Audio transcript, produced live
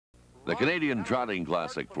The Canadian Trotting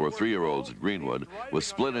Classic for 3-year-olds at Greenwood was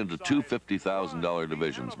split into two $50,000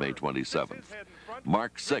 divisions May 27th.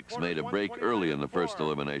 Mark 6 made a break early in the first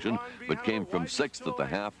elimination, but came from 6th at the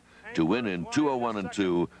half to win in 2:01 and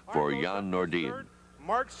 2 for Jan Nordin.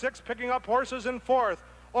 Mark 6 picking up horses in 4th.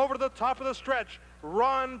 Over to the top of the stretch,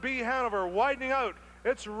 Ron B. Hanover widening out.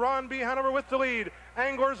 It's Ron B. Hanover with the lead.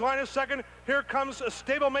 Angler's Line is second. Here comes a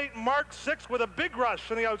stablemate Mark 6 with a big rush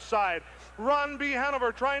on the outside. Ron B.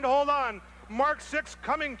 Hanover trying to hold on. Mark 6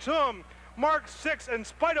 coming to him. Mark 6, in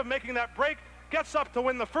spite of making that break, gets up to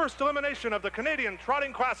win the first elimination of the Canadian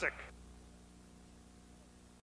Trotting Classic.